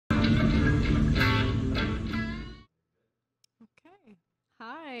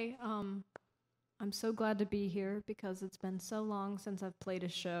Hi, I'm so glad to be here because it's been so long since I've played a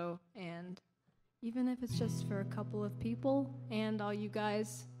show, and even if it's just for a couple of people and all you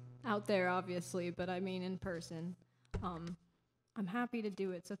guys out there, obviously, but I mean in person, I'm happy to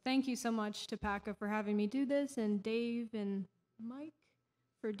do it. So thank you so much to PACA for having me do this, and Dave and Mike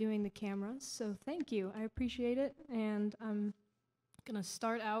for doing the cameras. So thank you, I appreciate it, and I'm gonna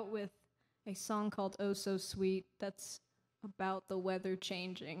start out with a song called Oh So Sweet that's about the weather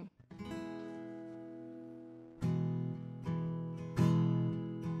changing.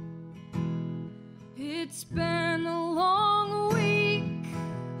 It's been a long week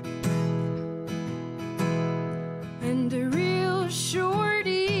and a real short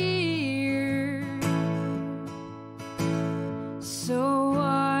year, so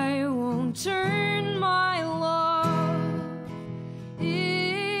I won't turn my love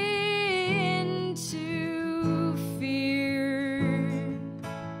into fear,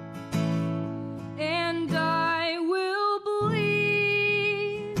 and I will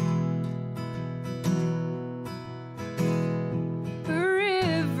bleed a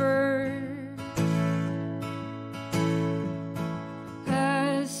river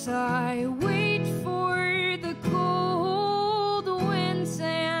as I wait for the cold winds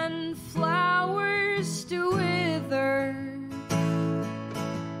and flowers to wither.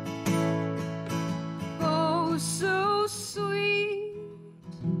 Oh, so sweet,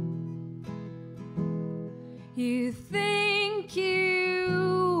 you think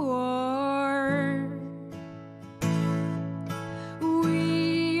you are.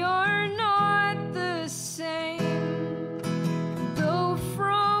 We are not the same, though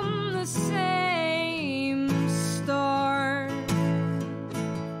from the same star,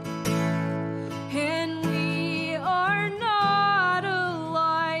 and we are not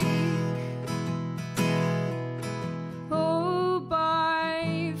alike, oh,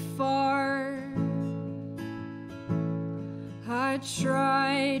 by far. I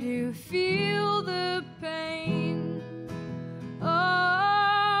try to feel the pain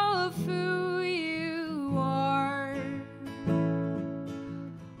of who you are.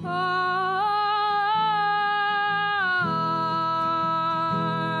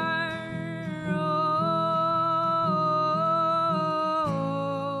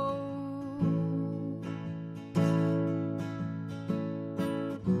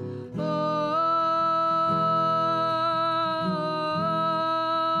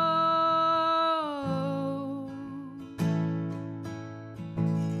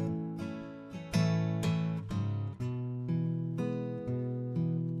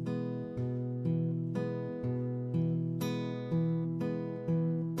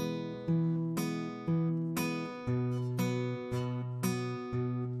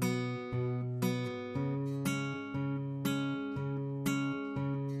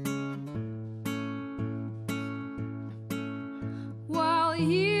 While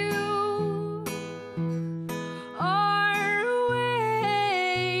you are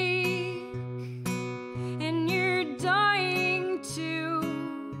awake and you're dying to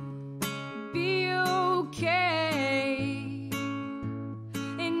be okay,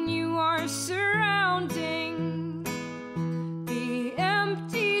 and you are surrounding the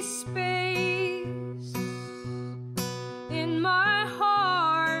empty space in my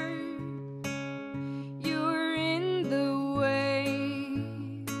heart, you're in the way,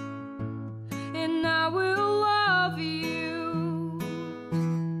 and I will love you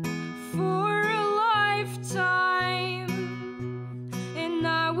for a lifetime, and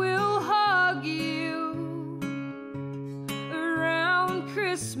I will hug you around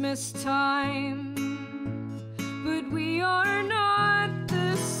Christmas time, but we are not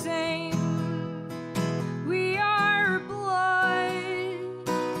the same. We are blood.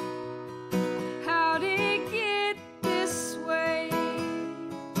 How did it get this way?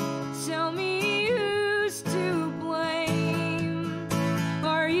 Tell me who's to blame.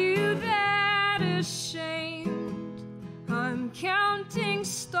 Are you that ashamed? I'm counting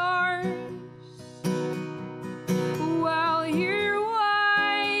stars while you're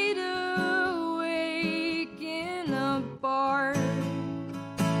wide awake in a bar.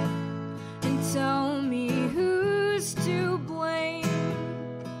 And tell me who's to blame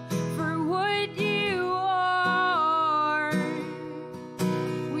for what you are.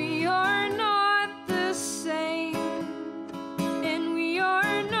 We are not the same, and we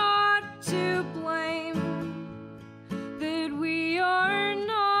are not to blame, that we are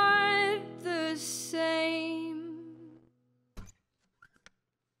not the same.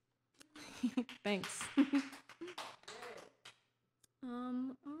 Thanks.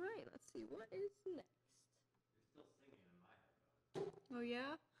 All right, let's see, what is next? You're still singing in my head. Oh Oh,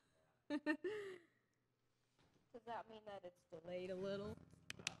 yeah? Does that mean that it's delayed a little?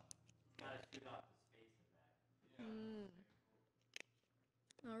 Gotta shoot off the space in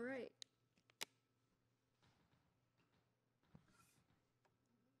that. All right.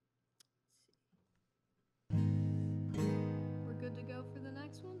 We're good to go for the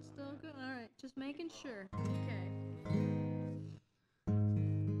next one? Still good? All right, just making sure. Okay.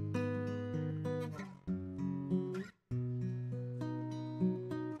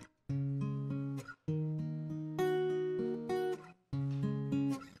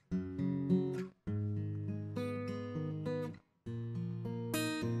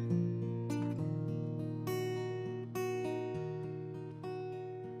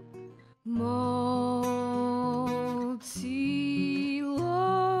 Multi-love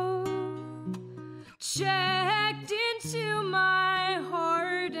checked into my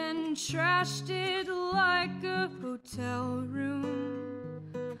heart and trashed it like a hotel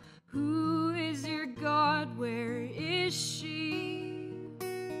room. Who is your God? Where is she?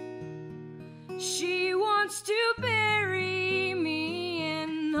 She wants to bury me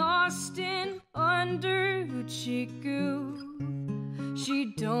in Austin under Uchiku.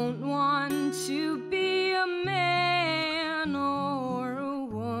 She don't want to be a man or a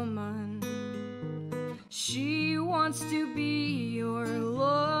woman. She wants to be your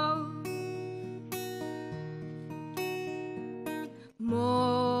love. Multi-love.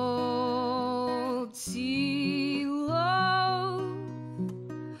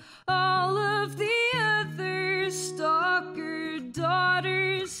 All of the other stalker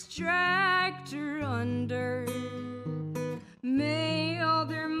daughters dragged her under. May all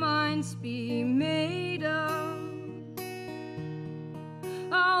their minds be made up.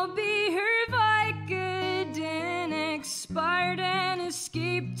 I'll be her Vicodin, expired and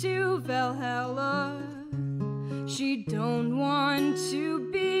escaped to Valhalla. She don't want to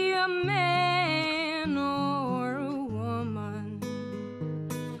be a man or a woman.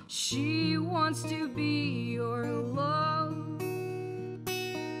 She wants to be your love.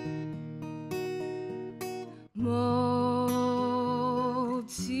 Multi-love.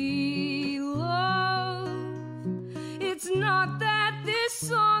 It's not that this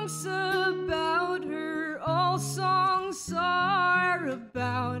song's about her. All songs are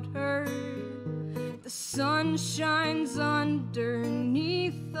about her. The sun shines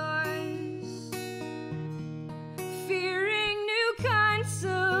underneath us. Fearing new kinds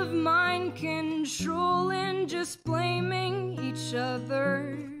of mind control and just blaming each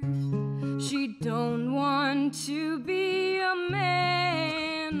other. She don't want to be a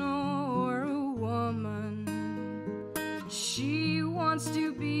man or a woman. She wants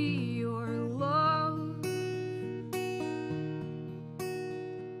to be your love.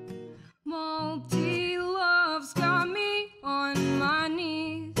 Multi-love's got me on my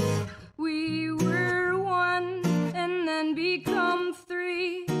knees. We were one and then become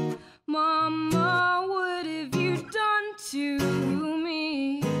three. Mama, what have you done to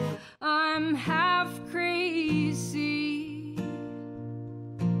me? I'm half crazy.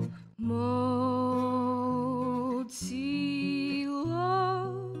 Multi-love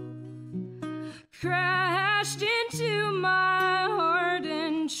crashed into my heart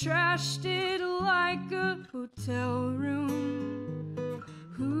and trashed it like a hotel room.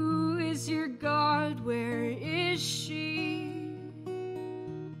 Who is your God? Where is she?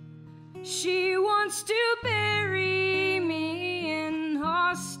 She wants to bury me in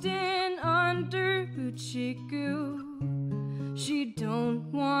Austin under Uchiku. She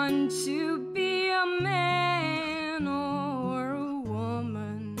don't want to be a man or a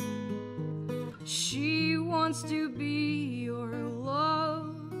woman. She wants to be your love.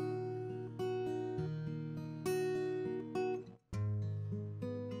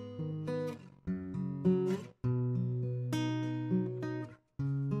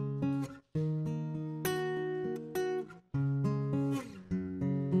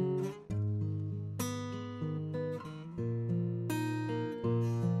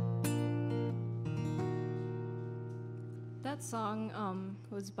 That song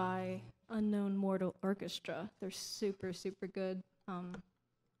was by Unknown Mortal Orchestra. They're super, super good. And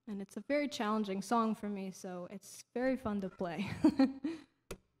it's a very challenging song for me, so it's very fun to play.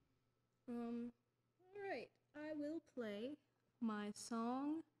 All right, I will play my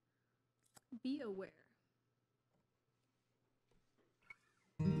song, Be Aware.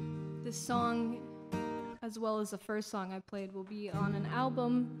 This song, as well as the first song I played, will be on an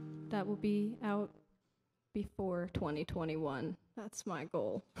album that will be out before 2021. That's my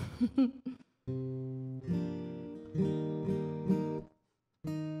goal.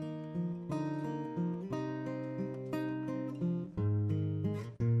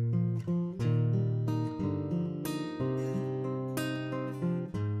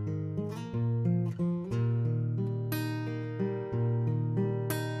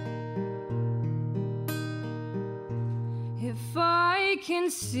 can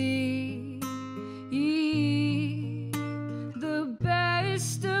see the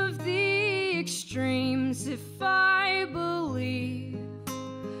best of the extremes. If I believe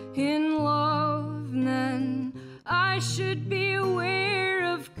in love, then I should be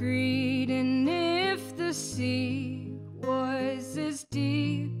aware of greed. And if the sea was as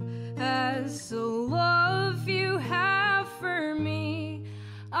deep as the love you have for me,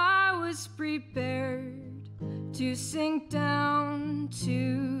 I was prepared to sink down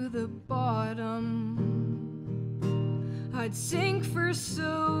to the bottom. I'd sink for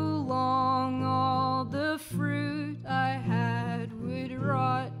so long, all the fruit I had would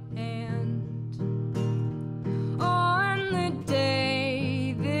rot. And on the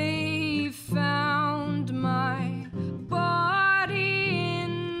day they found my body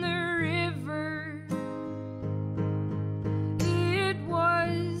in the river, it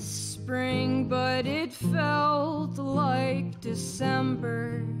was spring, but it felt like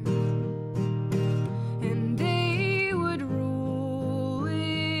December. And they would rule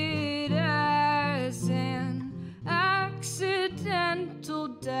it as an accidental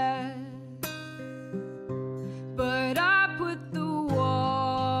death. But I put the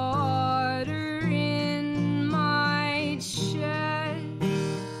water in my chest,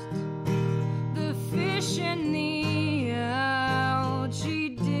 the fish and the algae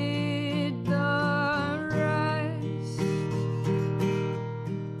did the rest.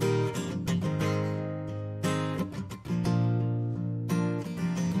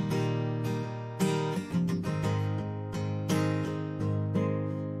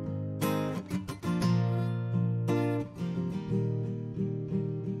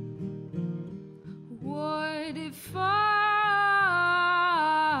 What if I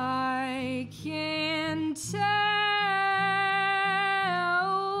can tell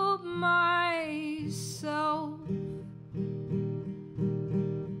myself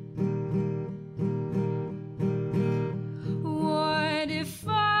what if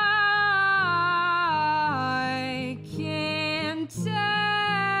I can tell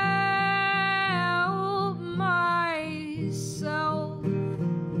myself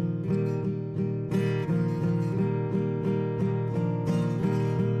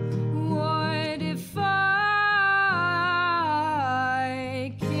what if I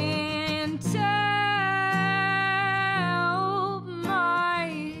can tell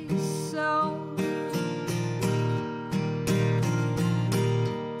myself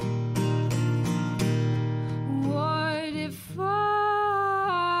what if I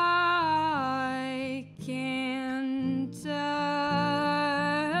can tell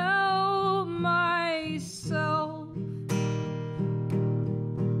myself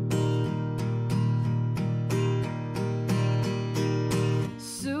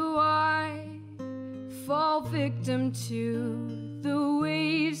so I fall victim to the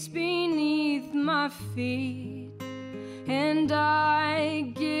waves beneath my feet, and I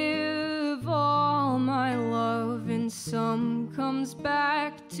give all my love, and some comes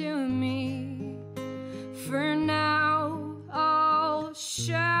back to me. For now I'll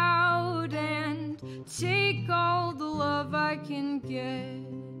shout and take all the love I can get.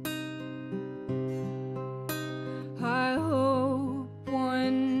 I hope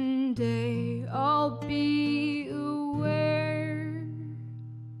one day I'll be aware.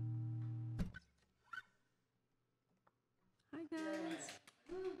 Hi guys.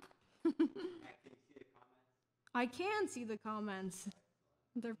 I can see the comments.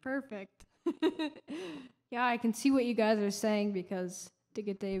 They're perfect. Yeah, I can see what you guys are saying because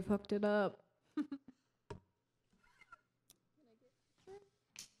Digga Dave hooked it up.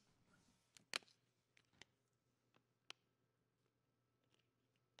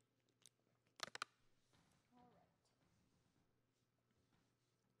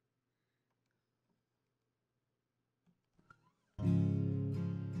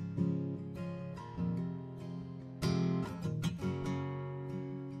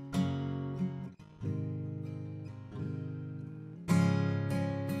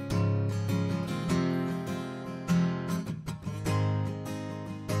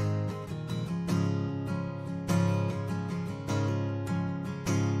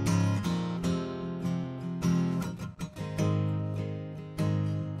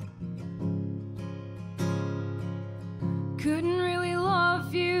 Couldn't really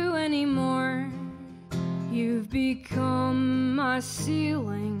love you anymore. You've become my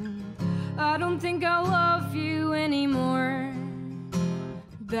ceiling. I don't think I love you anymore.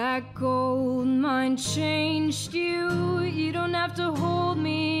 That gold mine changed you. You don't have to hold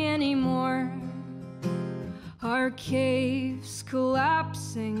me anymore. Our cave's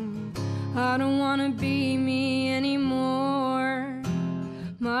collapsing. I don't wanna be me anymore.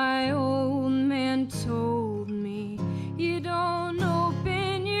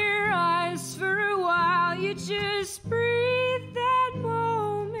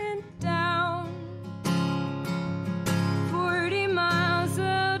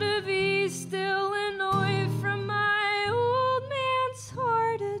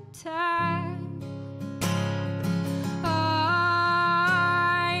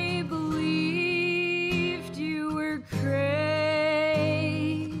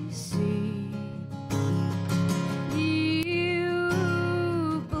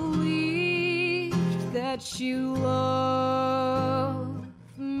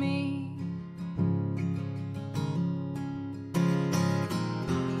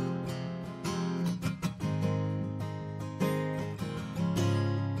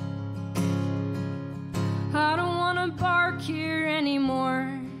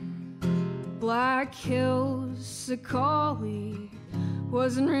 Black Hills, a collie,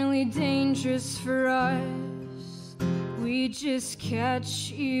 wasn't really dangerous for us. We just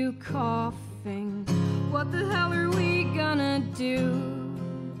catch you coughing. What the hell are we gonna do?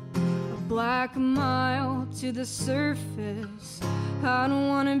 A black mile to the surface. I don't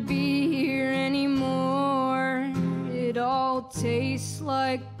wanna be here anymore. It all tastes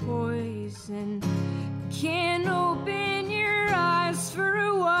like poison. Can't open your eyes for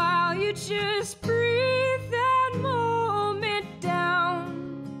a while. You just breathe that moment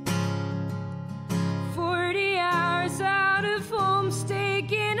down. 40 hours out of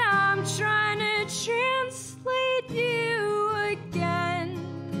homestake, and I'm trying to translate you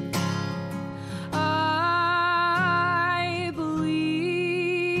again. I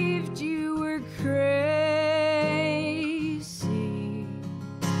believed you were crazy.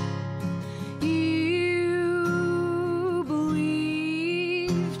 You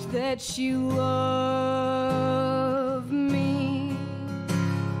believed that you love me.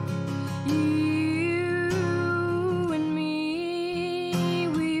 You and me,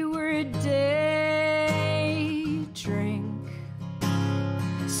 we were a day drink.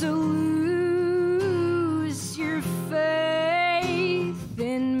 So lose your faith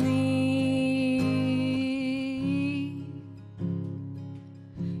in me.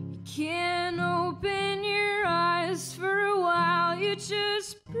 You can't open your eyes for a while. You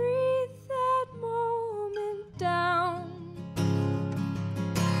just breathe that moment down.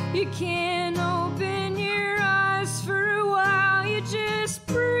 You can't open your eyes for a while. You just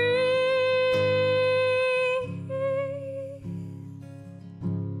breathe.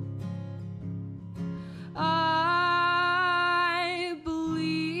 I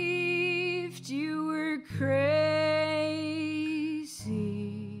believed you were crazy.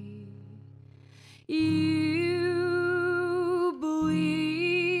 You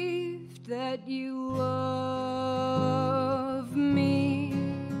believed that you love me.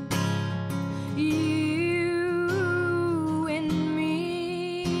 You and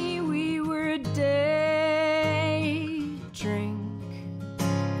me, we were a day drink.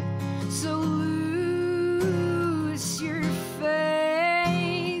 So lose your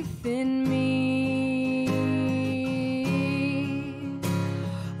faith in me.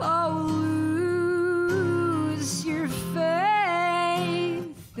 Oh, lose your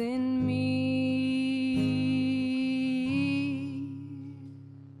faith in me.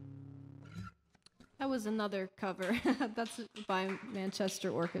 That was another cover. That's by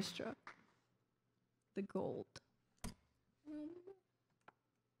Manchester Orchestra. The Gold.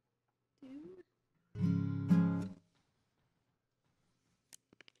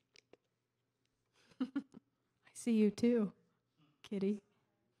 I see you too, kitty.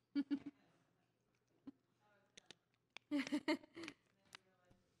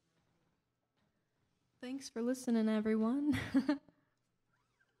 Thanks for listening, everyone.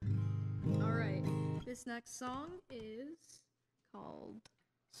 All right, this next song is called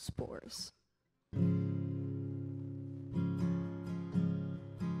Spores.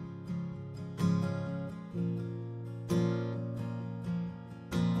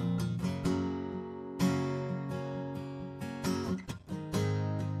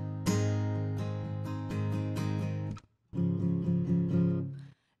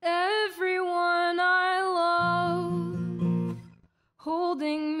 Everyone I love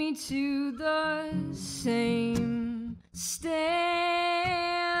holding me to the same standards.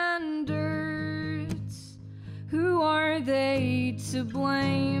 Who are they to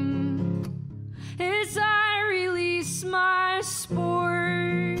blame as I release my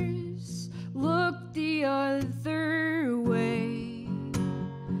spores? Look the other way.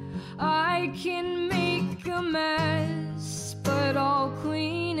 I can make a mess, but I'll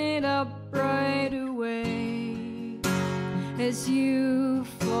clean it up right away. As you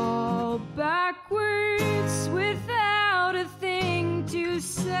fall backwards without a thing to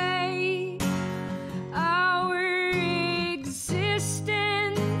say, our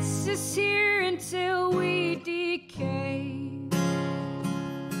existence is here until we decay.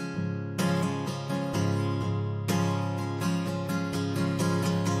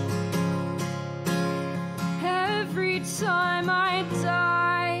 Every time I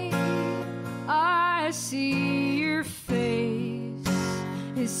die, I see your face.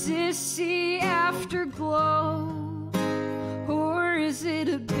 Is this the afterglow, or is it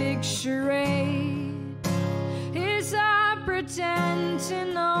a big charade? As I pretend to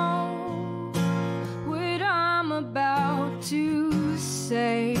know what I'm about to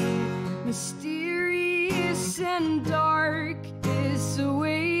say, mysterious and dark is the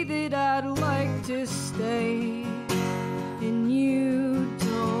way that I'd like to stay. And you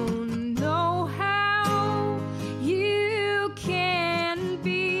don't know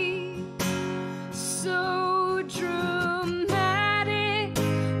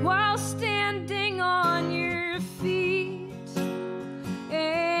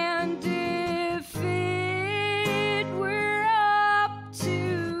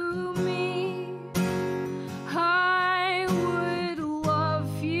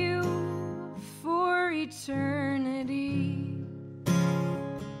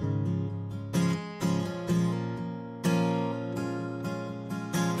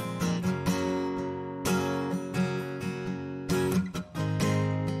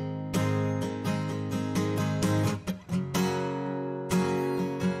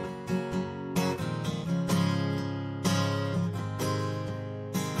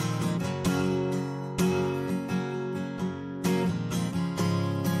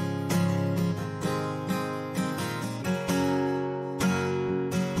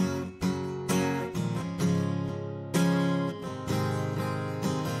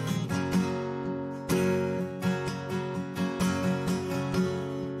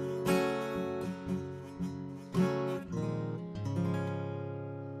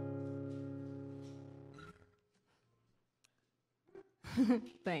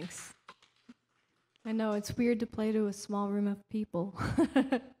Thanks. I know, it's weird to play to a small room of people.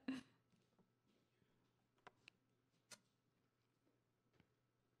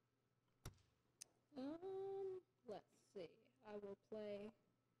 Let's see. I will play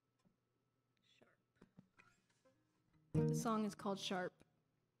Sharp. The song is called Sharp.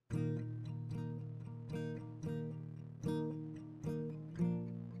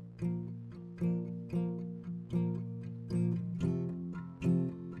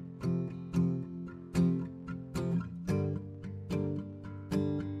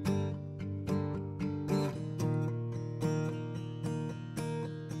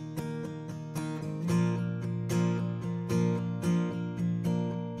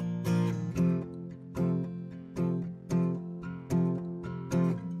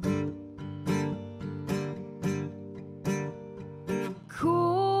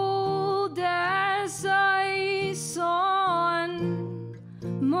 Cold as ice on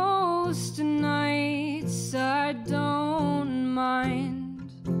most nights, I don't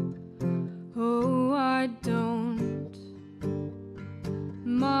mind. Oh, I don't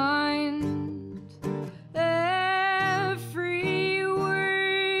mind. Every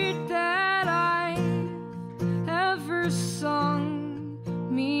word that I've ever sung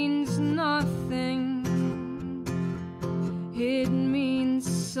means nothing. It means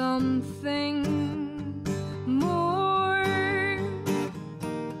something more.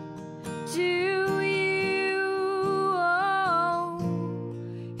 Do you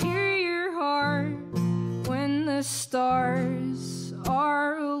hear your heart when the stars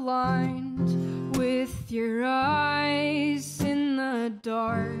are aligned with your eyes in the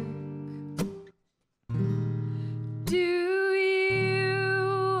dark? Do you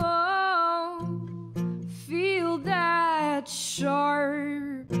feel that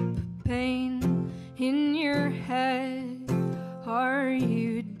sharp pain in your head? Are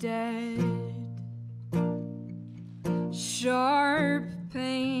you dead? Sharp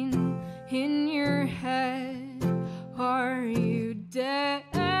pain in your head. Are you dead?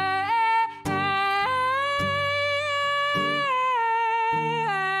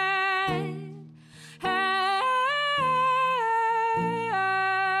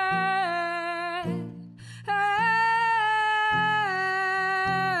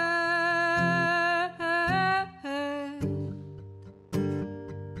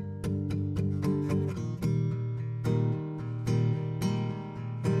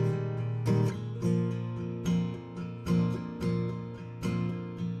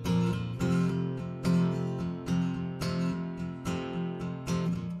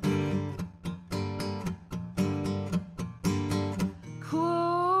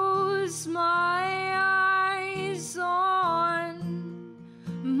 Close my eyes on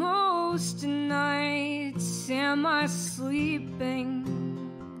most nights. Am I sleeping?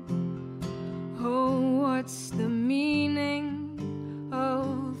 Oh, what's the meaning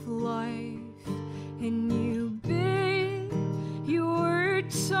of life? And you bit your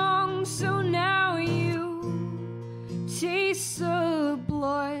tongue, so now you taste the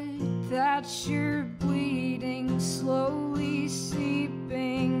blood that you're bleeding, slowly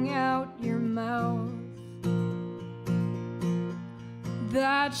seeping out your mouth.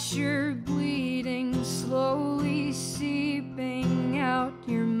 That you're bleeding, slowly seeping out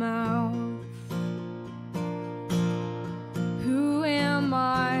your mouth. Who am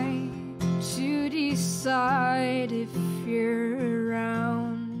I to decide if you're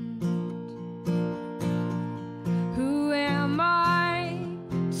around? Who am I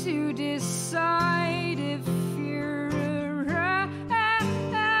to decide if you're around?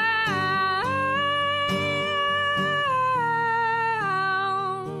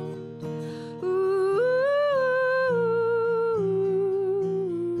 Ooh,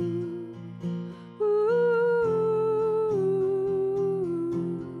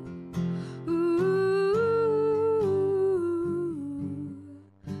 ooh,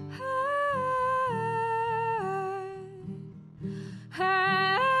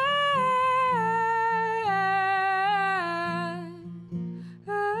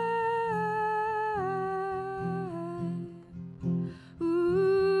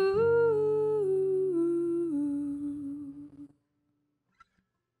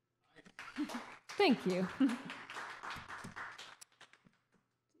 Thank you.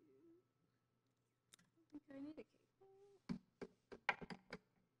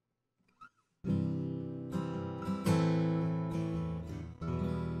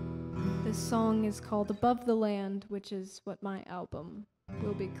 This song is called Above the Land, which is what my album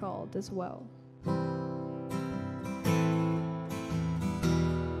will be called as well.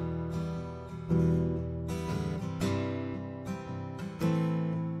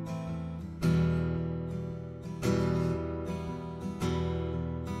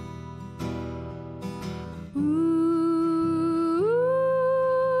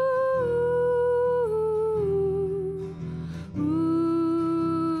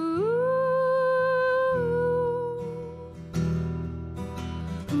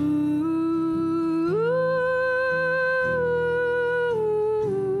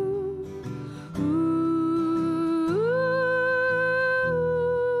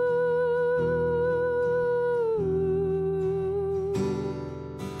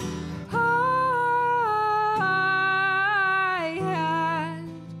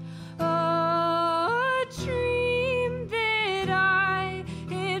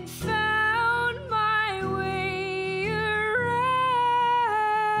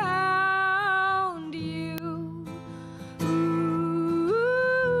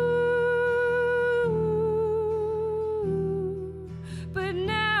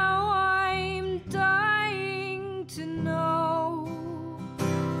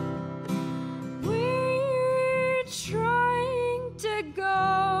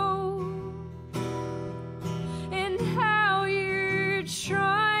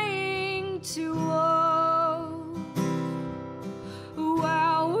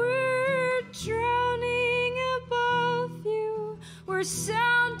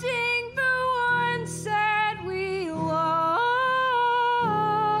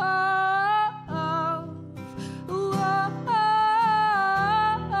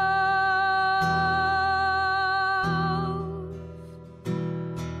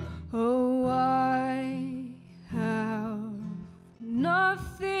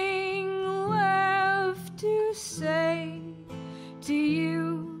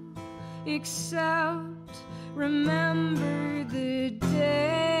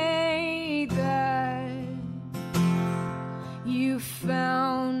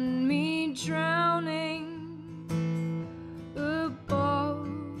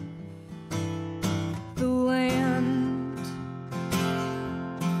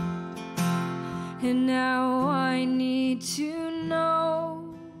 And now I need to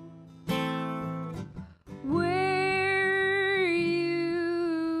know where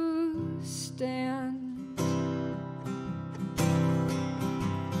you stand.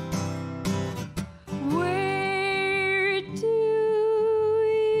 Where do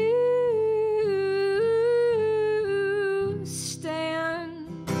you stand?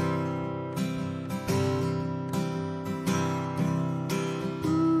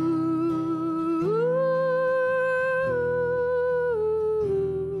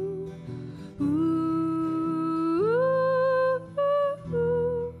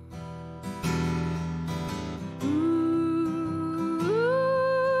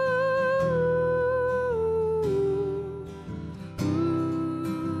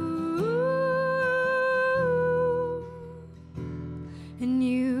 And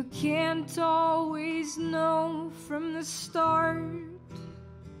you can't always know from the start,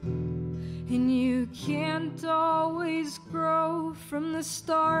 and you can't always grow from the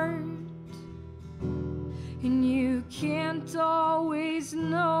start, and you can't always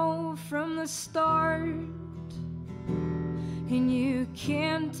know from the start, and you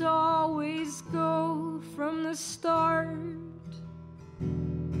can't always go from the start.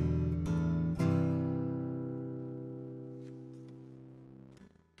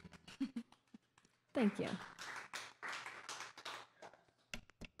 Thank you.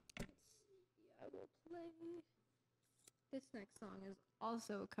 I will play. This next song is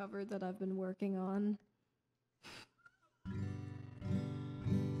also a cover that I've been working on.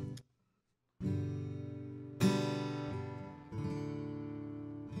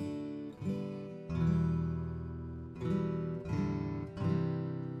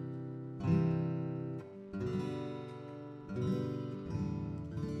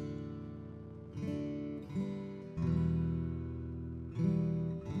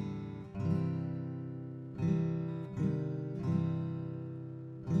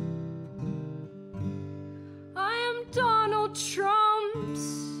 Donald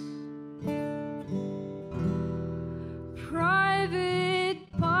Trump's private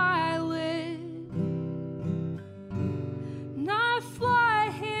pilot, and I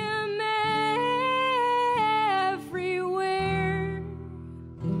fly him everywhere.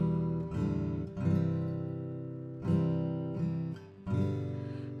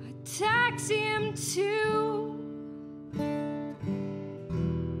 I taxi him to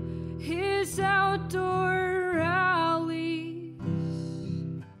his outdoor rallies,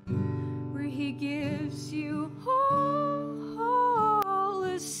 where he gives you all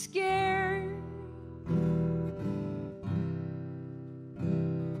a scare.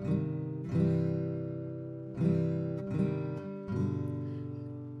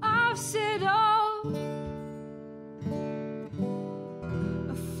 I've set up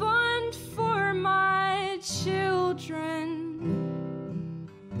a fund for my children,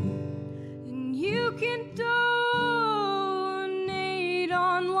 and you can donate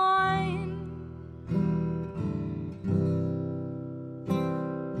online.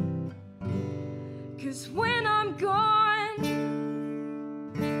 'Cause when I'm gone,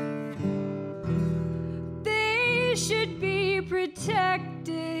 they should be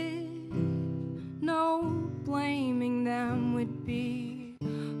protected. No blaming them would be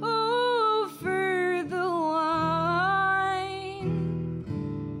over the line.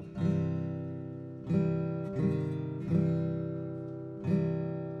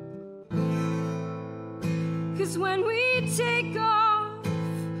 'Cause when we take off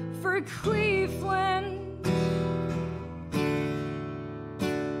for Cleveland,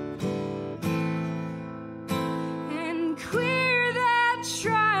 and clear that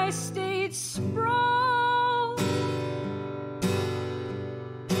tri-state sprawl,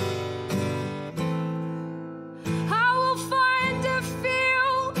 I will find a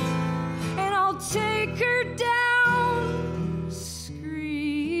field and I'll take her down screaming.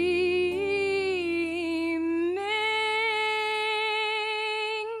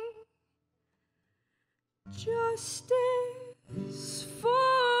 Justice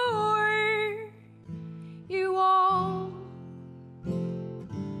for you all.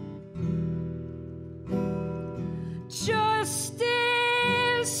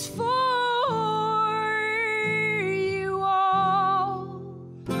 Justice for you all.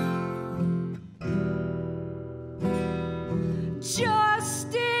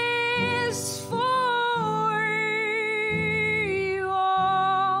 Justice for you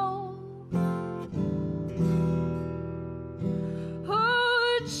all.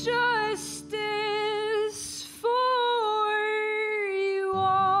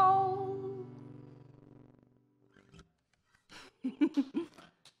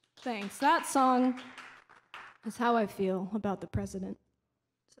 Thanks. That song is how I feel about the president.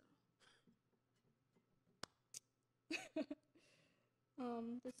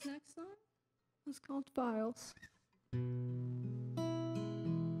 This next song is called Files, which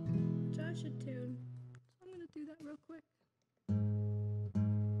I should tune. So I'm gonna do that real quick.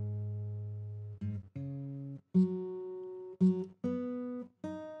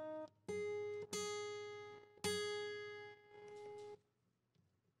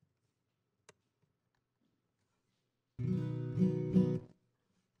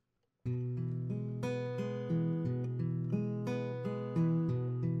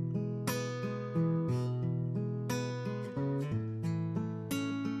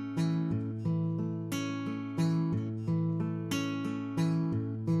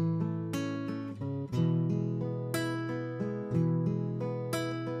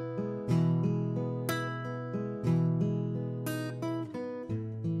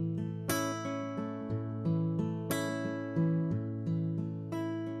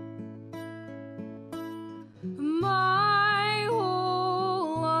 My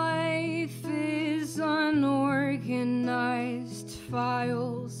whole life is unorganized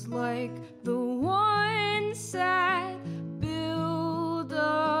files like the ones that build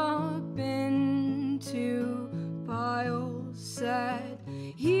up into piles that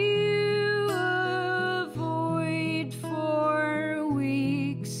you avoid for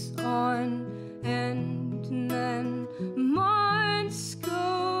weeks on end, and then months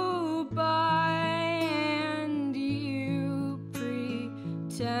go by and you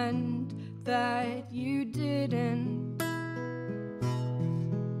pretend that you didn't.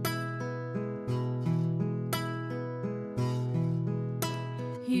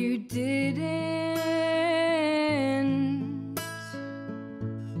 You didn't.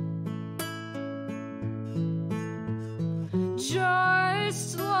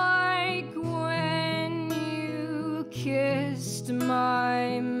 Just like when you kissed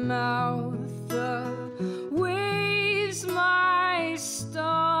my mouth, the waves my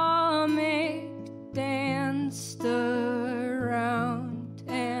stomach danced around,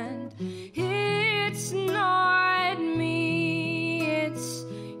 and it's not me, it's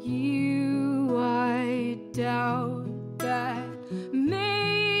you. I doubt that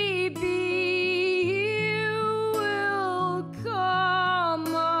maybe you will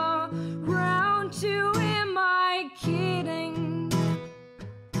come around to, am I kidding?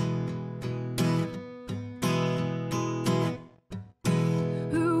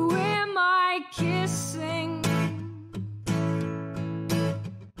 Who am I kissing?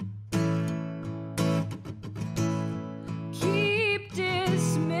 Keep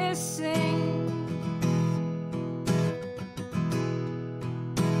dismissing.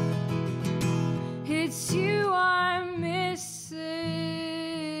 It's you I'm missing,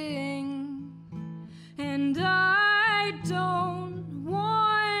 and I don't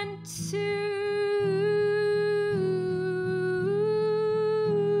want to.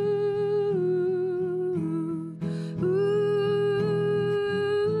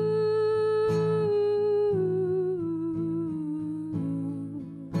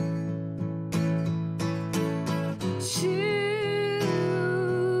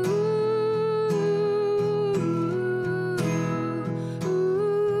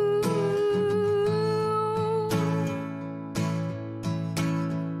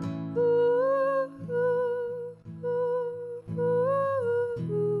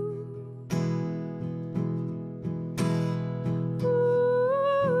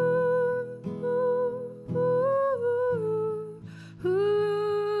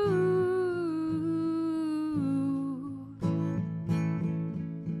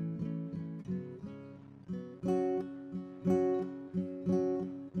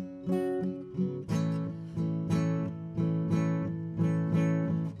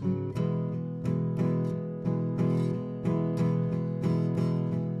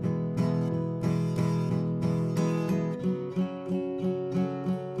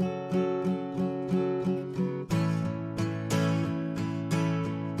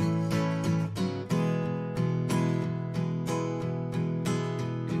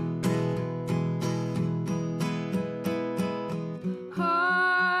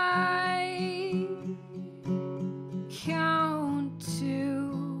 I count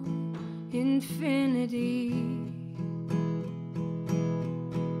to infinity.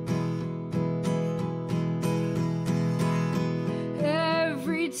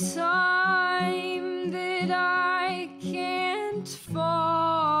 Every time that I can't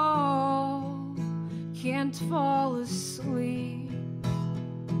fall asleep.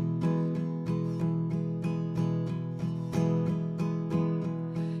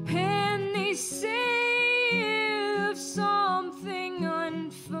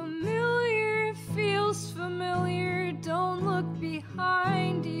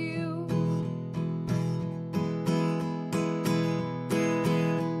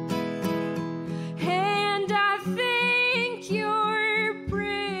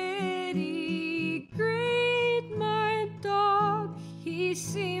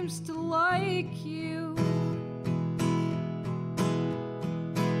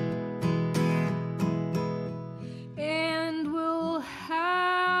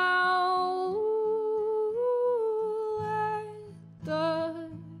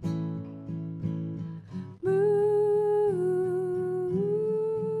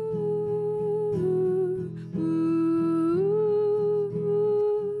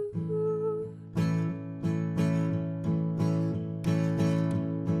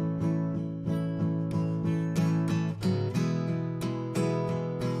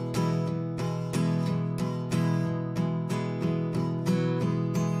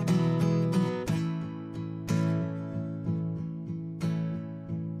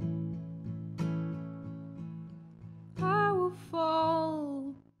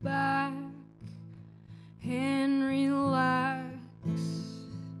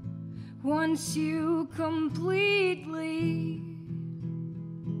 wants you completely.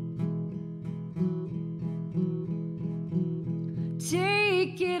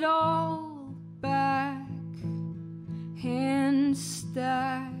 Take it all back and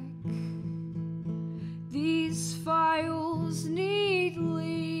stack these files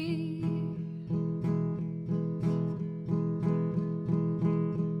neatly.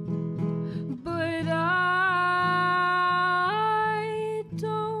 But I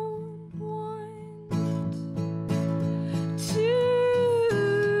don't want to.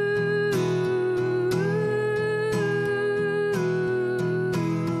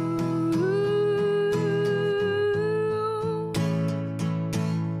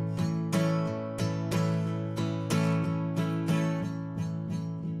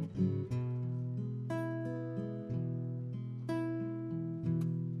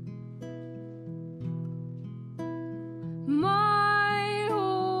 My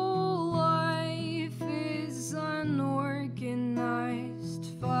whole life is unorganized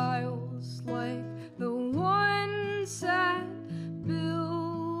files like the ones that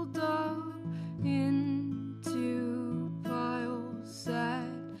build up into piles that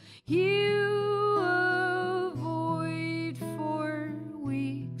you avoid for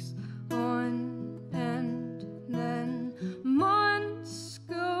weeks on end. Then months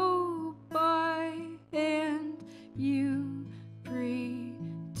go by and you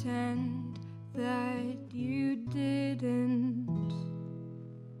pretend that you didn't.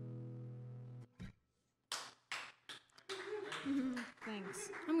 Thanks.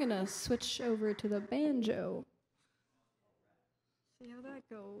 I'm gonna switch over to the banjo. See how that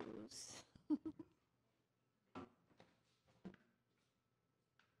goes.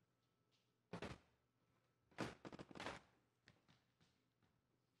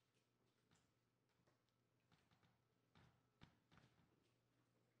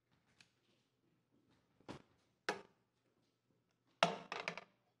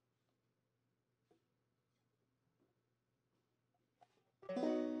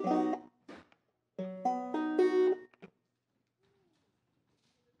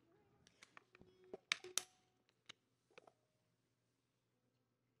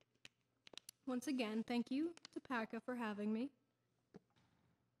 Once again, thank you to PACA for having me.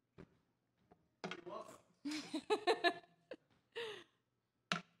 You're welcome.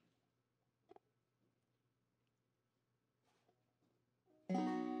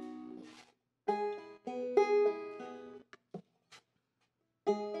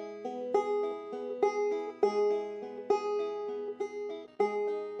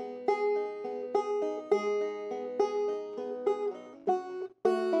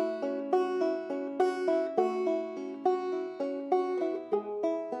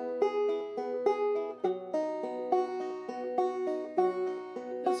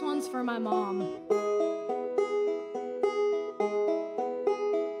 This one's for my mom.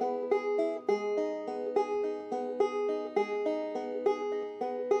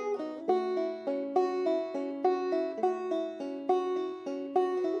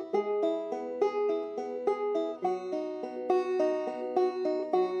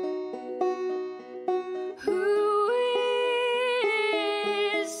 Who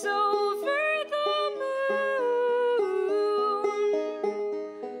is over the moon?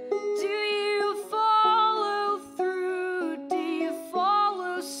 Do you follow through? Do you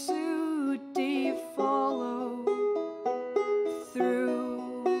follow suit? Do you follow through?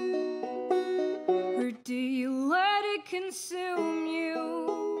 Or do you let it consume you?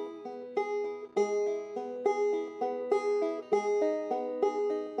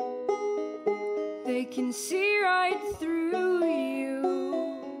 They can see right through you.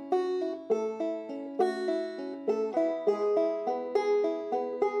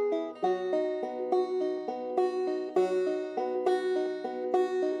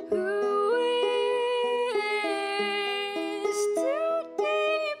 Who is too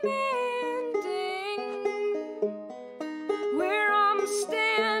demanding? Where I'm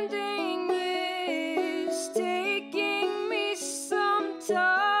standing is taking me some time,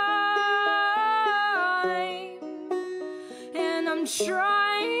 and I'm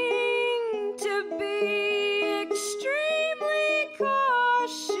trying to be extremely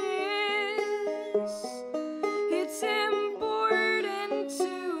cautious. It's important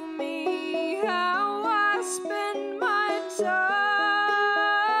to me how I spend my time.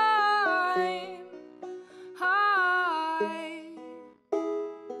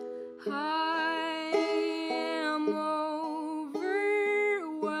 I am overwhelmed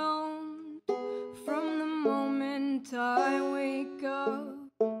from the moment I wake up.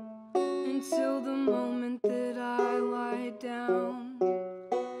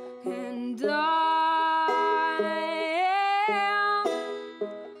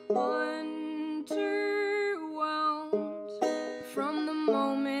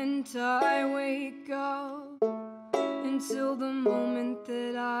 moment I wake up until the moment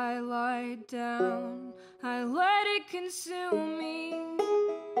that I lie down. I let it consume me.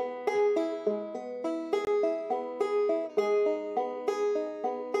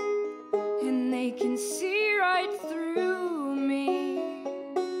 And they can see right through me.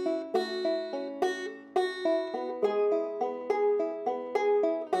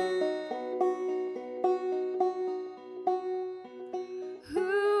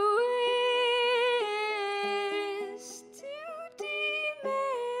 Who is too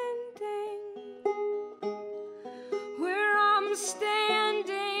demanding? Where I'm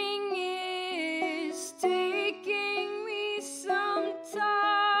standing is taking me some time.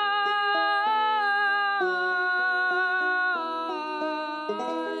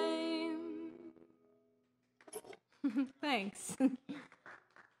 Thanks. I know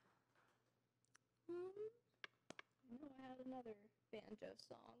I had another banjo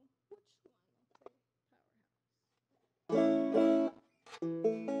song. Which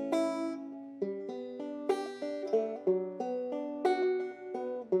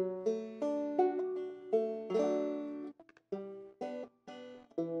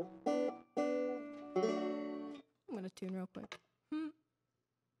one? I'm gonna tune real quick.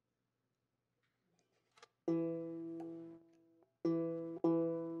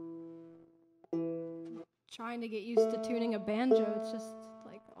 Trying to get used to tuning a banjo, it's just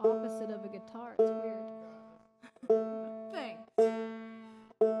like opposite of a guitar. It's weird. Thanks.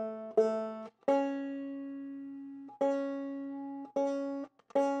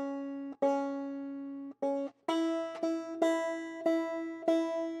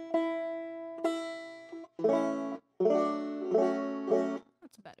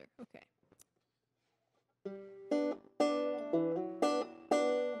 That's better. Okay.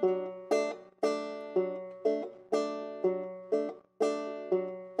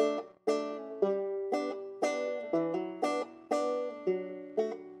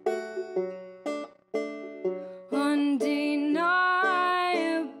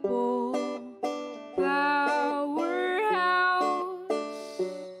 Undeniable powerhouse.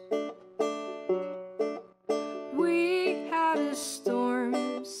 We had a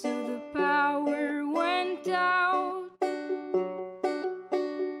storm, so the power went out.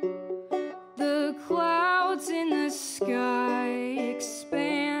 The clouds in the sky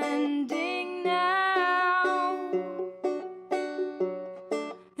expanding now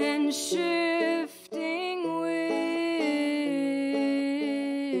and shifting winds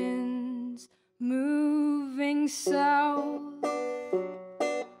moving south.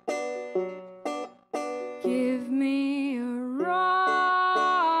 Give me a rhyme,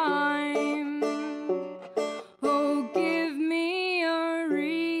 oh give me a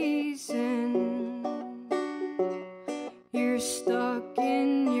reason. You're stuck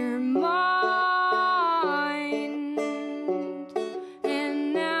in your mind,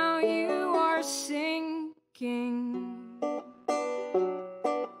 and now you are sinking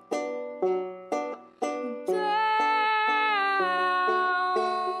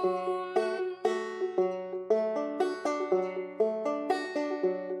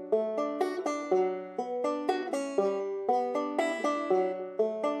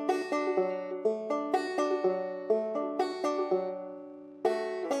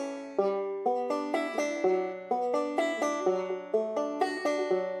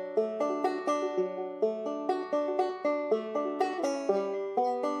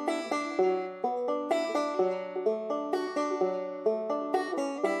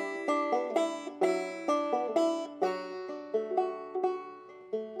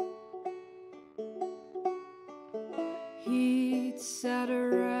heat's at a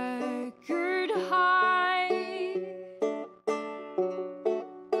record high,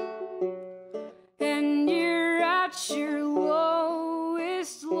 and you're at your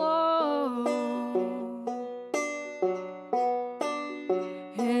lowest low,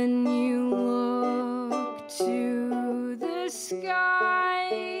 and you look to the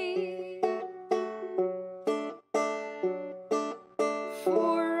sky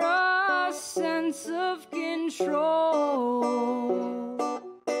for a sense of control,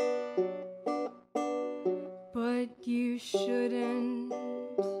 but you shouldn't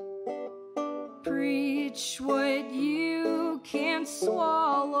preach what you can't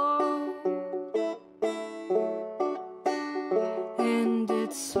swallow, and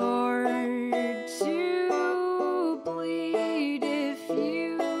it's hard to bleed if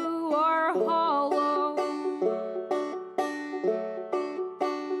you are hollow,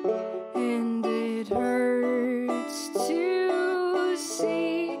 and it hurts to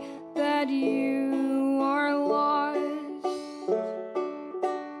see that you are lost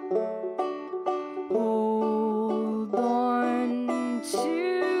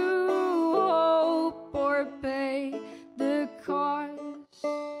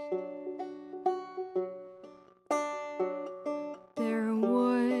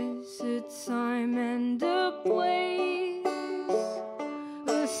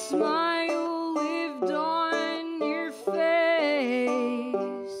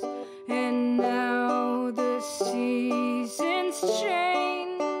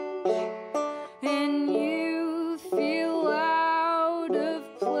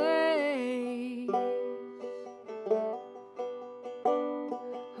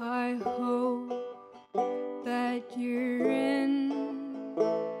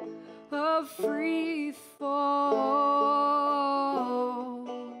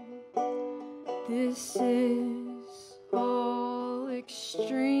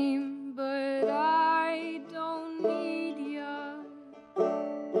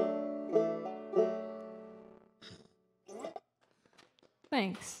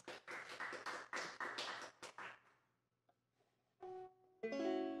Thanks.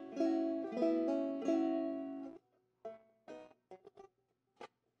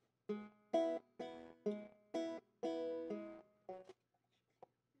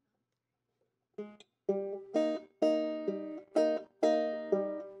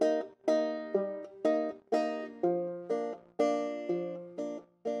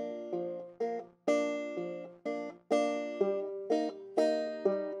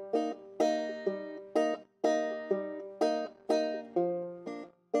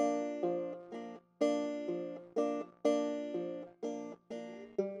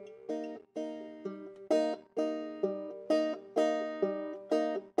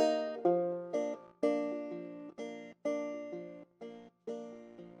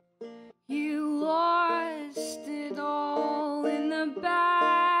 You lost it all in the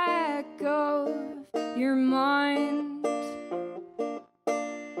back of your mind,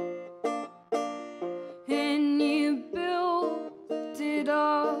 and you built it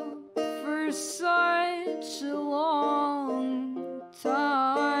up for such a long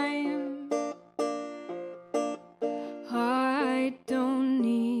time. I don't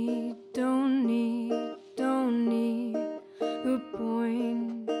need a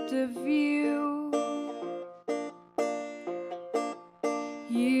point of view.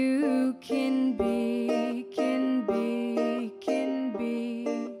 You can be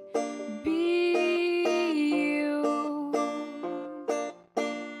you.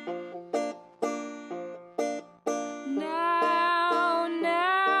 Now,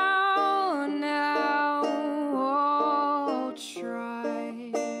 I'll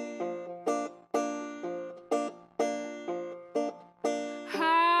try.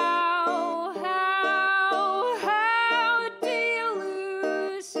 How do you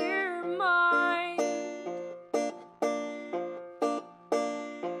lose your mind?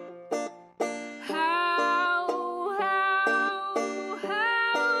 How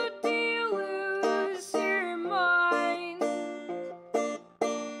do you lose your mind?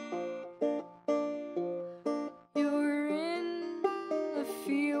 You're in a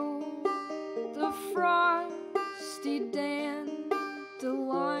field of frosty dandelion,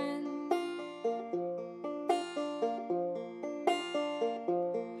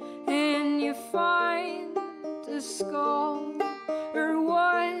 and you find a skull or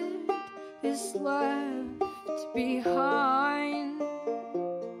what is left behind,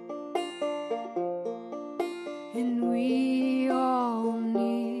 and we all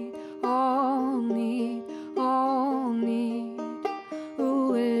need a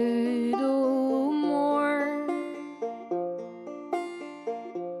little more,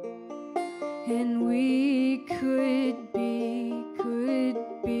 and we could be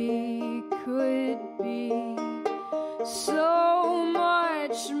so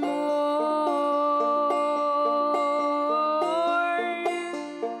much more.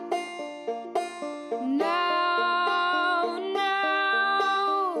 Now,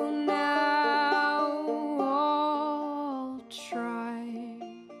 I'll try.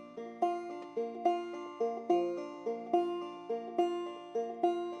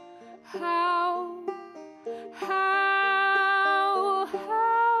 How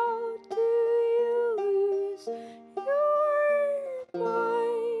do you lose your mind?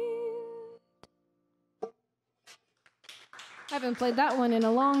 I haven't played that one in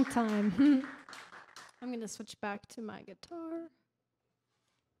a long time. I'm going to switch back to my guitar.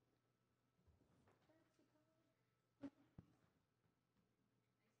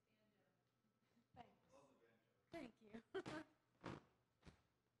 Thank you.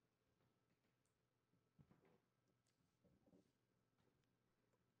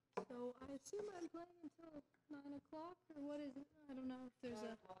 So I assume I'm playing until 9 o'clock, or what is it? I don't know if there's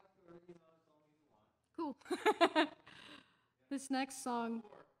a... Cool. This next song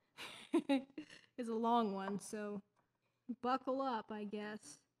is a long one, so buckle up, I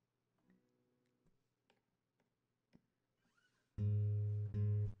guess.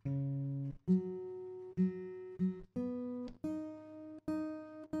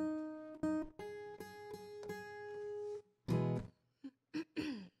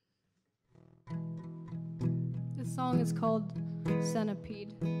 This song is called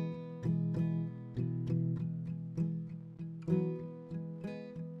Centipede.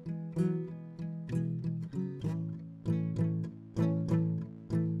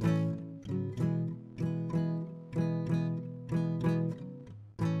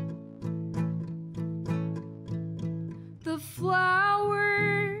 The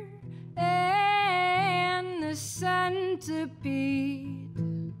flower and the centipede.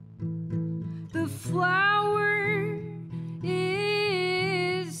 The flower is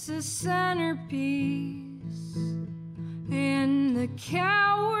centerpiece and the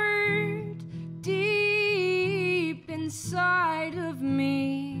coward deep inside of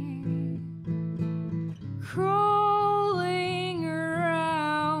me, crawling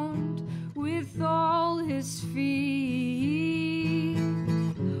around with all his feet,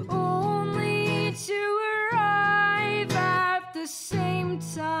 only to arrive at the same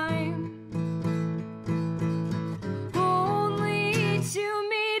time, only to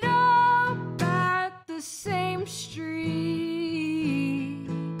meet up at the same street,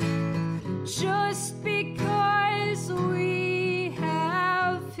 just because we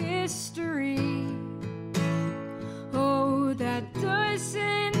have history. Oh, that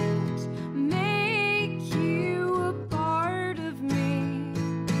doesn't make you a part of me.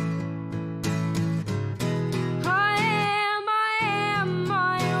 I am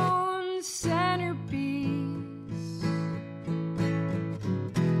my own centerpiece.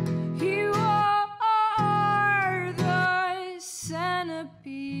 You are the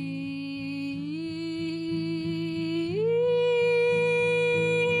centerpiece.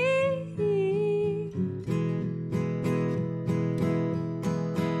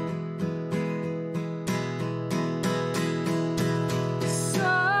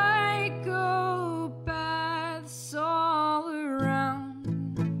 Psychopaths all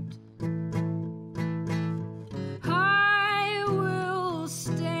around. I will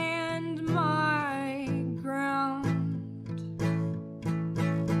stand my ground.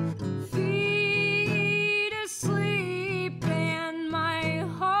 Feet asleep and my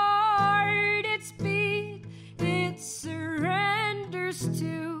heart, its beat, it surrenders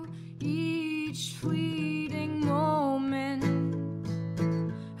to each fleeting moment.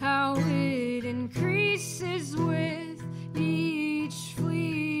 How it increases with each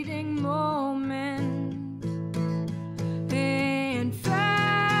fleeting moment, and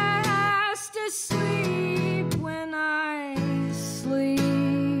fast asleep when I sleep.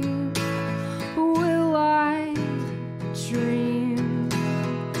 Will I dream?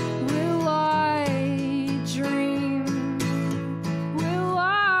 Will I dream? Will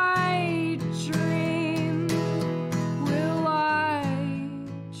I dream? Will I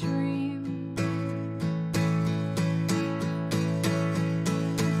dream?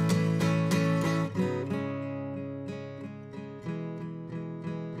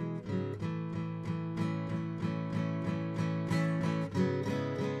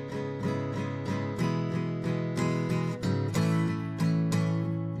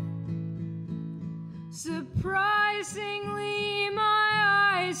 Surprisingly,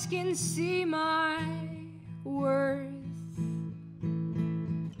 my eyes can see my worth.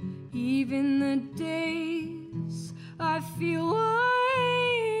 Even the days I feel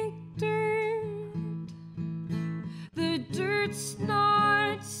like dirt, the dirt's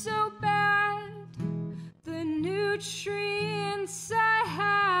not so bad. The nutrients I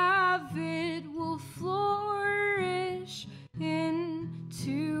have, it will flourish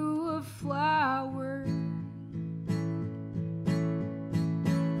into a flower.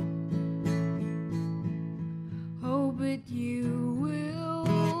 Oh, but you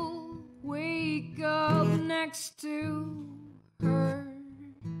will wake up next to her.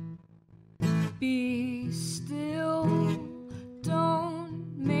 Be still,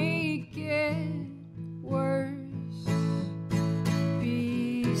 don't make it worse.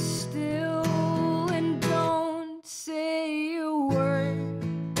 Be still and don't say a word.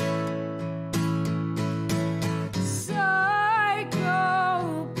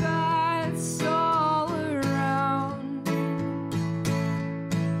 Psychopaths all around.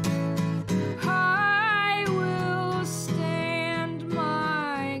 I will stand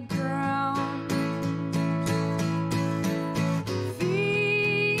my ground.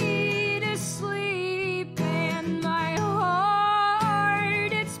 Feet asleep and my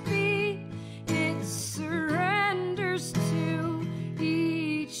heart, its beat, it surrenders to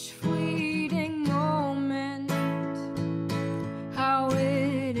each fleeting moment. How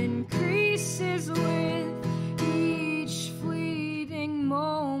it increases with each fleeting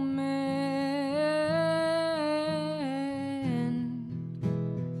moment.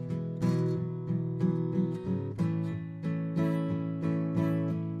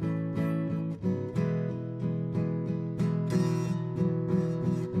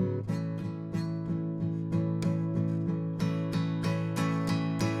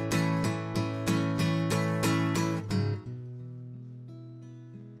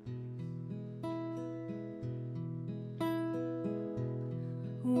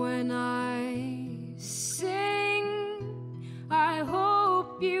 When I sing, I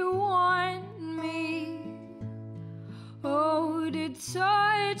hope you want me. Oh, to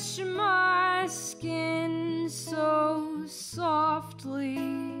touch my skin so softly.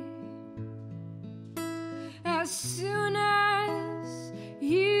 As soon as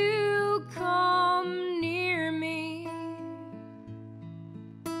you come near me,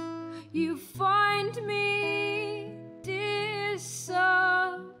 you find me disappearing.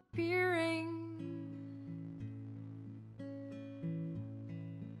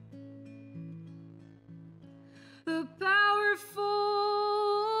 A powerful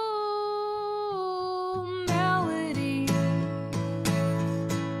melody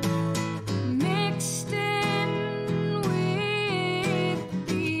mixed in with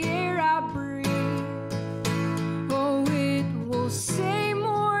the air I breathe. Oh, it will say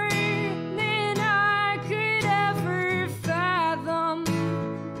more than I could ever fathom.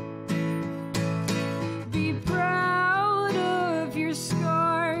 Be proud of your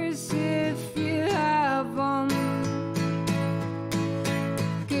scars if you have them.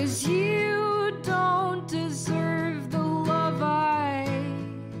 'Cause you don't deserve the love I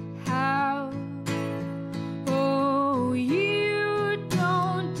have. Oh, you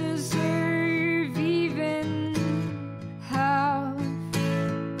don't deserve even half.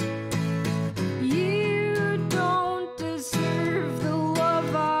 You don't deserve the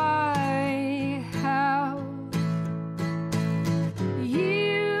love I have.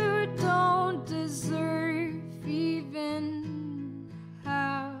 You don't deserve even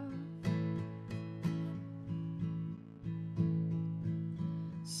half.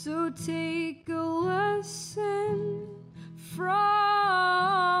 So take a lesson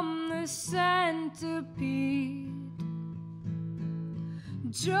from the centipede.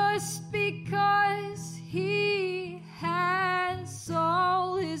 Just because he has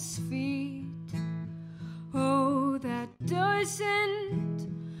all his feet, oh, that doesn't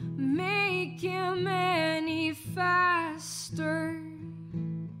make him any faster.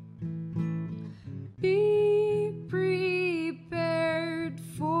 Be prepared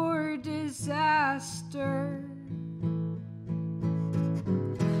for disaster.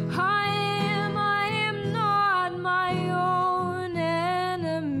 I am not my own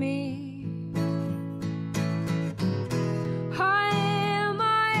enemy. I am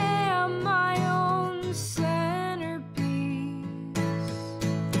my own centerpiece.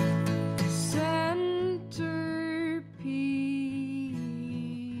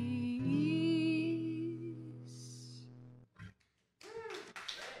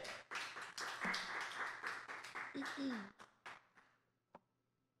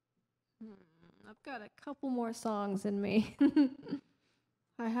 I've got a couple more songs in me.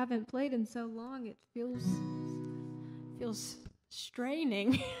 I haven't played in so long, it feels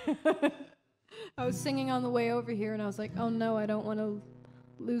straining. I was singing on the way over here and I was like, oh no, I don't want to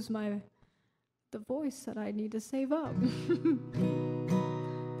lose the voice that I need to save up.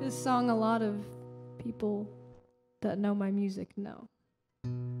 This song a lot of people that know my music know.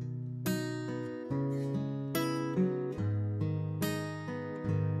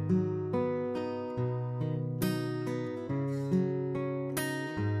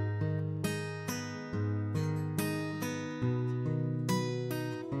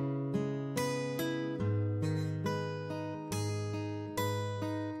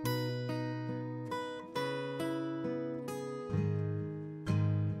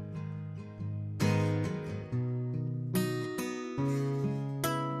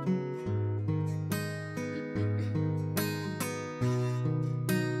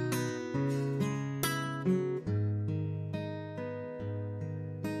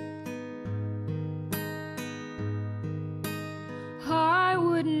 I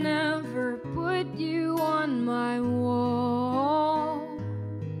would never put you on my wall.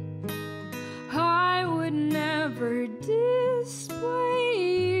 I would never display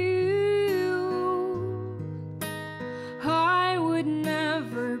you. I would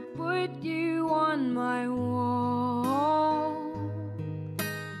never put you on my wall.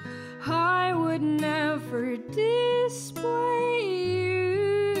 I would never display you.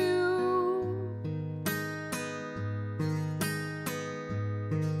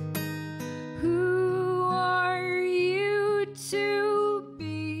 Who are you to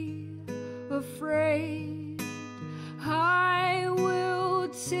be afraid? I will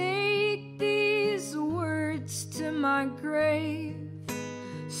take these words to my grave,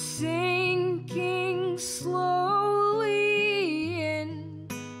 sinking slowly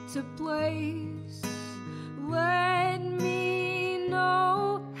into place. Let me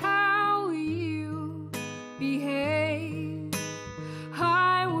know how you behave.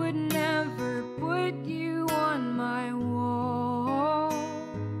 I would never put you on my wall.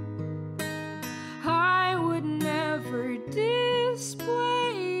 I would never display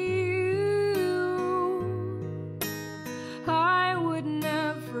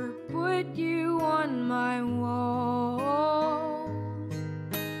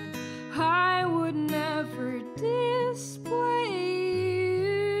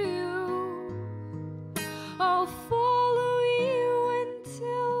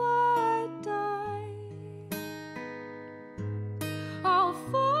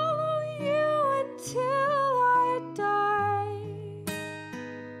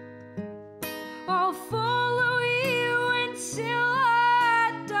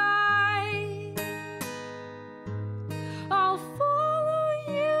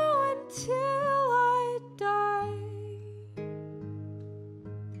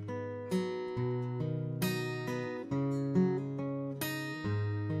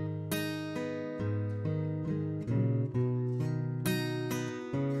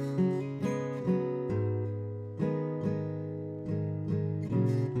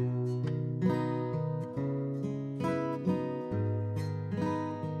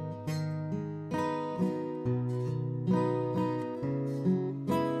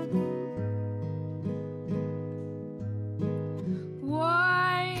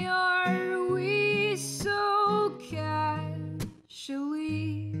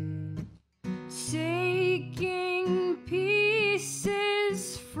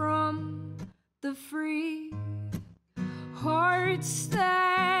hearts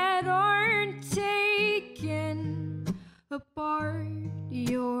that aren't taken apart.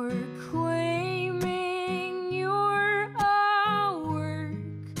 You're claiming you're a work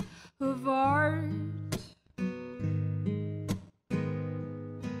of art.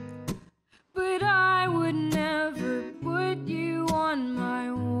 But I would never put you on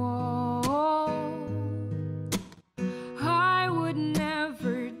my wall. I would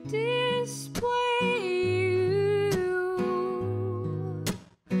never display you.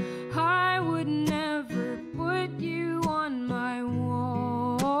 I would never put you on my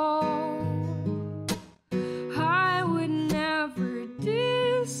wall. I would never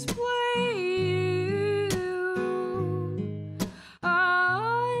display you.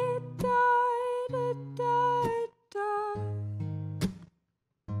 I died, I died,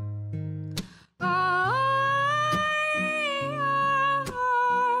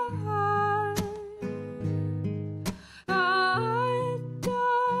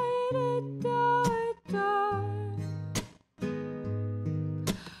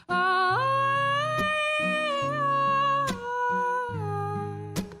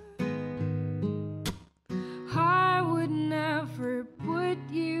 I would never put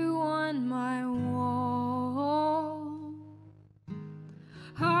you on my wall.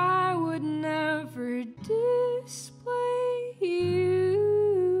 I would never display you.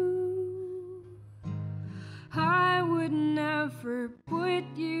 I would never put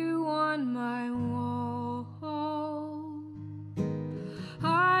you on my wall.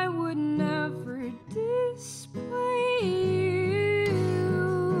 I would never display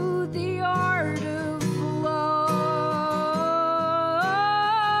you. The art of love.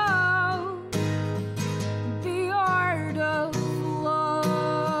 The art of love.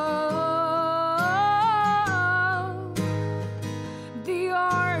 The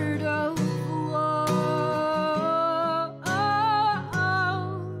art of love.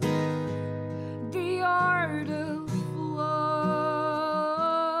 The art of love.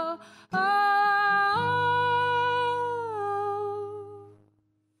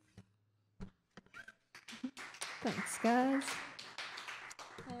 Thanks, guys.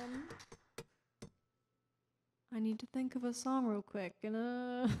 I need to think of a song real quick.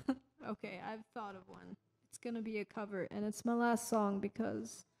 Okay, I've thought of one. It's gonna be a cover, and it's my last song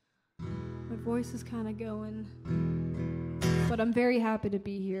because my voice is kind of going. But I'm very happy to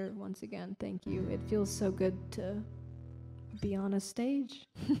be here once again. Thank you. It feels so good to be on a stage.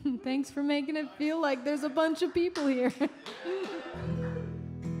 Thanks for making it feel like there's a bunch of people here.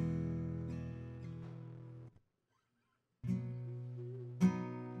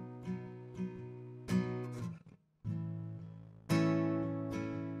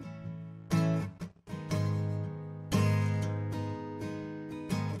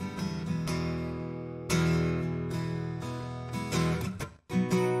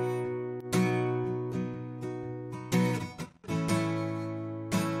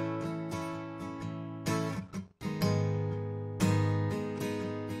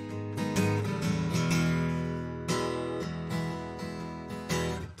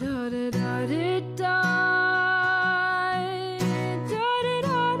 Da da da da da. Da da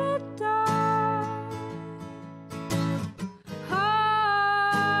da da da. Hi.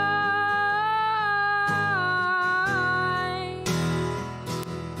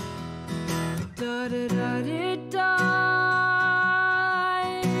 Da da da da da.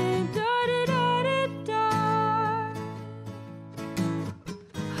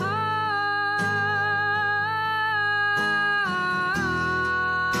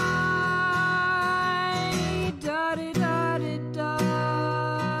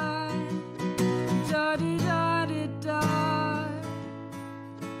 Da da da da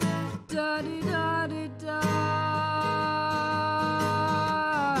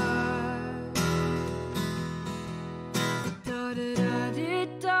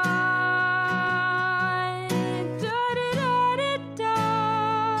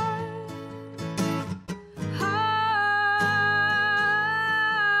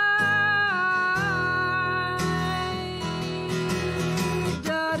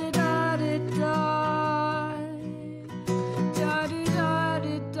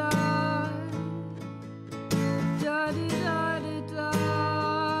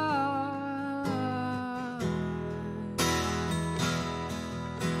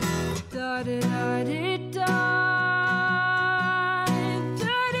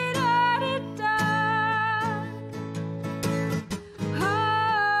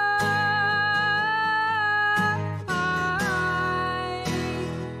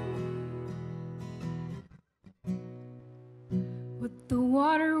What the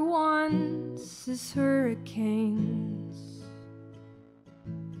water wants is hurricanes.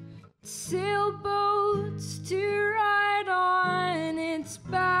 sailboats to ride on its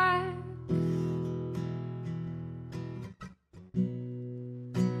back.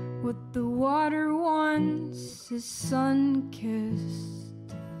 What the water wants is sun-kissed,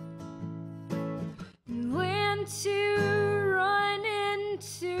 and land to run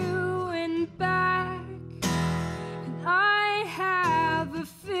into and back. And I have a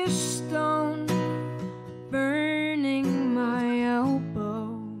fish stone burning my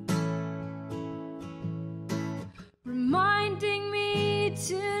elbow, reminding me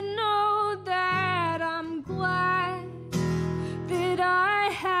to know that I'm glad that I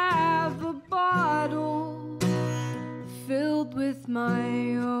have a bottle filled with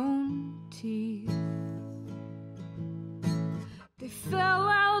my own teeth. They fell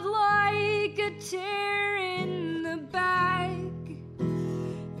out like a tear in the back.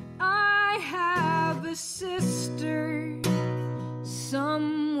 I have a sister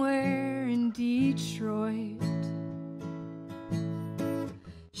somewhere in Detroit.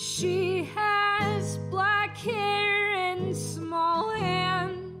 She has black hair and small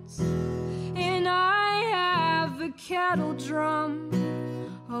hands, and I have a cattle drum.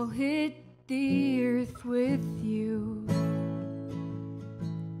 I'll hit the earth with you.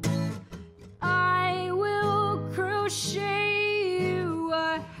 I will crochet you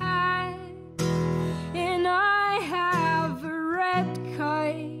a hat, and I have a red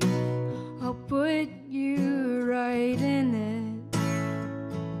kite. I'll put you right in it.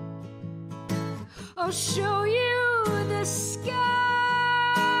 I'll show you the sky.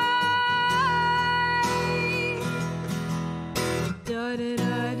 Da da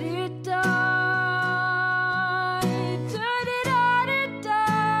da da da. Da da da da da.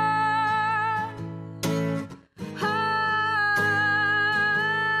 Ha.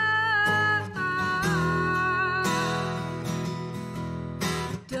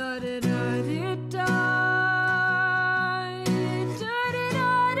 Da da da da da.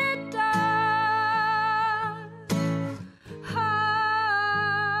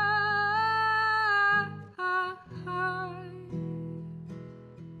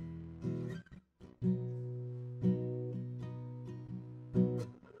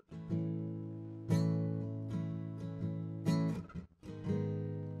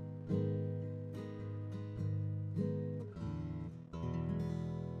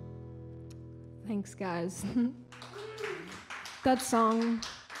 Thanks, guys. That song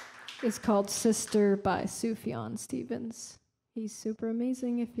is called Sister by Sufjan Stevens. He's super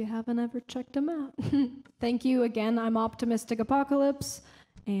amazing if you haven't ever checked him out. Thank you again. I'm Optimistic Apocalypse,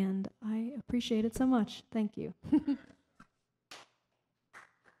 and I appreciate it so much. Thank you.